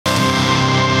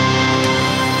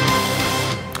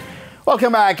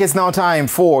Welcome back. It's now time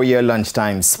for your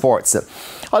lunchtime sports.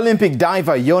 Olympic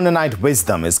diver Yona Knight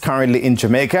Wisdom is currently in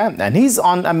Jamaica and he's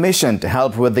on a mission to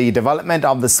help with the development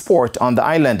of the sport on the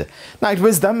island. Knight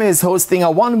Wisdom is hosting a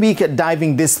one-week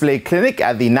diving display clinic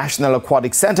at the National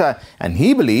Aquatic Centre, and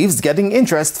he believes getting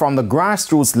interest from the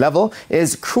grassroots level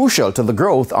is crucial to the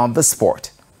growth of the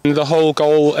sport. The whole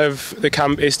goal of the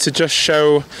camp is to just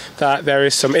show that there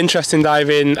is some interest in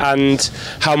diving and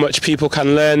how much people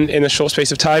can learn in a short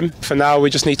space of time. For now,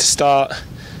 we just need to start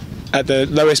at the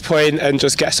lowest point and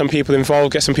just get some people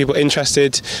involved, get some people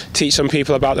interested, teach some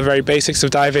people about the very basics of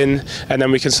diving, and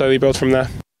then we can slowly build from there.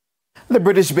 The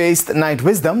British-based Knight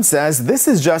Wisdom says this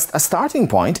is just a starting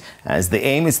point, as the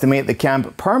aim is to make the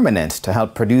camp permanent to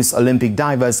help produce Olympic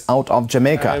divers out of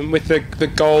Jamaica. With the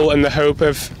goal and the hope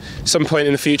of some point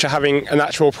in the future having an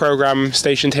actual program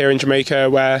stationed here in Jamaica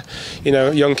where, you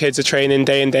know, young kids are training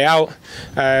day in, day out,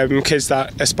 kids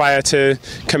that aspire to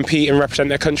compete and represent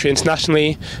their country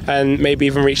internationally and maybe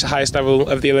even reach the highest level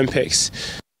of the Olympics.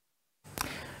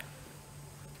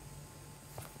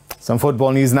 Some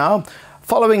football news now.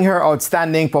 Following her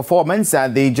outstanding performance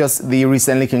at the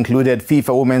recently concluded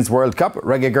FIFA Women's World Cup,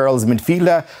 Reggae Girls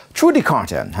midfielder Trudy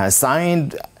Carter has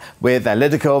signed with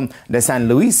Atlético de San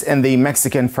Luis in the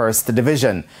Mexican First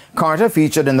Division. Carter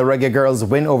featured in the Reggae Girls'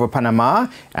 win over Panama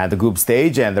at the group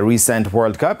stage and the recent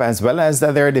World Cup, as well as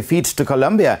their defeat to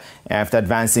Colombia after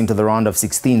advancing to the round of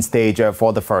 16 stage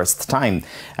for the first time.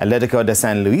 Atlético de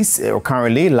San Luis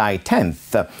currently lie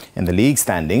 10th in the league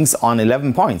standings on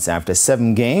 11 points after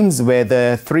 7 games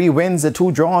with 3 wins,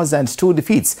 2 draws and 2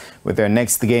 defeats, with their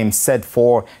next game set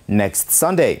for next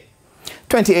Sunday.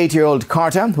 28-year-old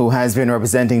Carter, who has been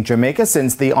representing Jamaica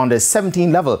since the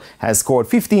under-17 level, has scored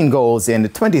 15 goals in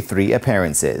 23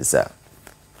 appearances.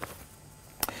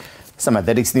 Some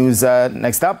athletics news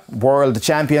next up. World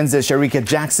champions Shericka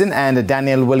Jackson and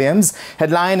Danielle Williams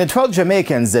headline 12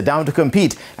 Jamaicans down to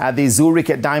compete at the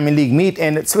Zurich Diamond League meet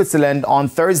in Switzerland on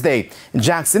Thursday.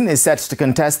 Jackson is set to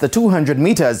contest the 200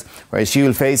 meters, where she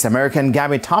will face American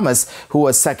Gabby Thomas, who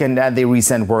was second at the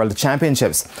recent World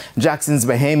Championships. Jackson's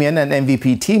Bahamian and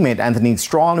MVP teammate Anthony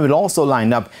Strawn will also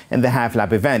line up in the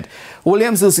half-lap event.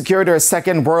 Williams, who secured her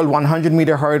second World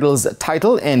 100-meter hurdles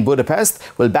title in Budapest,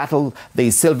 will battle the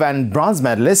silver and bronze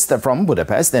medalist from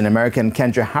Budapest in American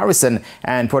Kendra Harrison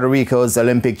and Puerto Rico's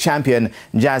Olympic champion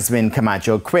Jasmine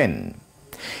Camacho Quinn.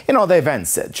 In other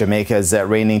events, Jamaica's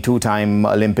reigning 2-time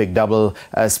Olympic double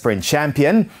sprint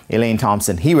champion Elaine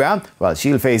Thompson-Herah,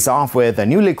 she'll face off with a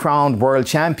newly crowned world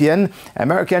champion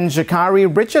American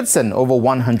Sha'Carri Richardson over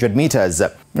 100 meters.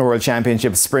 The World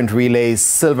Championship sprint relay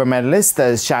silver medalist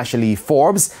Shashley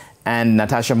Forbes and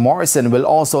Natasha Morrison will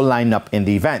also line up in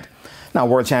the event. Now,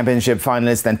 World Championship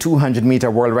finalist and 200-meter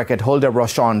world record holder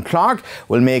Rashawn Clark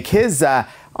will make his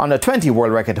under 20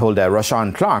 world record holder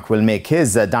Rashawn Clark will make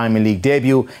his Diamond League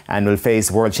debut and will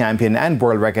face world champion and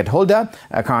world record holder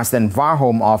Karsten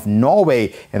Warholm of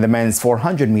Norway in the men's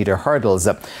 400-meter hurdles.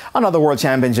 Another World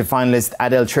Championship finalist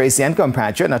Adele Tracy and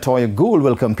compatriot Natoya Gould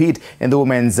will compete in the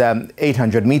women's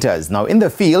 800 meters. Now, in the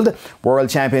field, World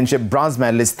Championship bronze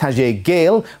medalist Tajay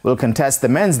Gale will contest the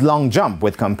men's long jump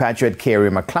with compatriot Kerry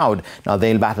McLeod. Now,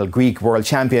 they'll battle Greek world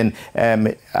champion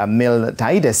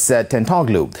Miltiades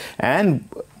Tentoglu, and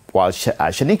while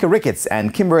Shanika Ricketts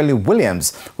and Kimberly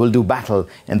Williams will do battle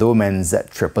in the women's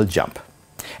triple jump.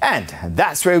 And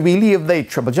that's where we leave the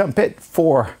triple jump pit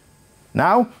for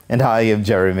now. And I am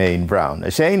Jermaine Brown.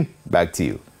 Shane, back to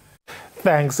you.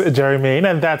 Thanks, Jermaine.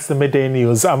 And that's the Midday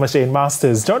News. I'm Shane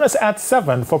Masters. Join us at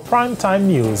 7 for primetime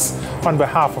news. On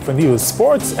behalf of the news,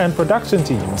 sports and production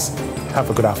teams, have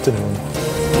a good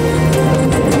afternoon.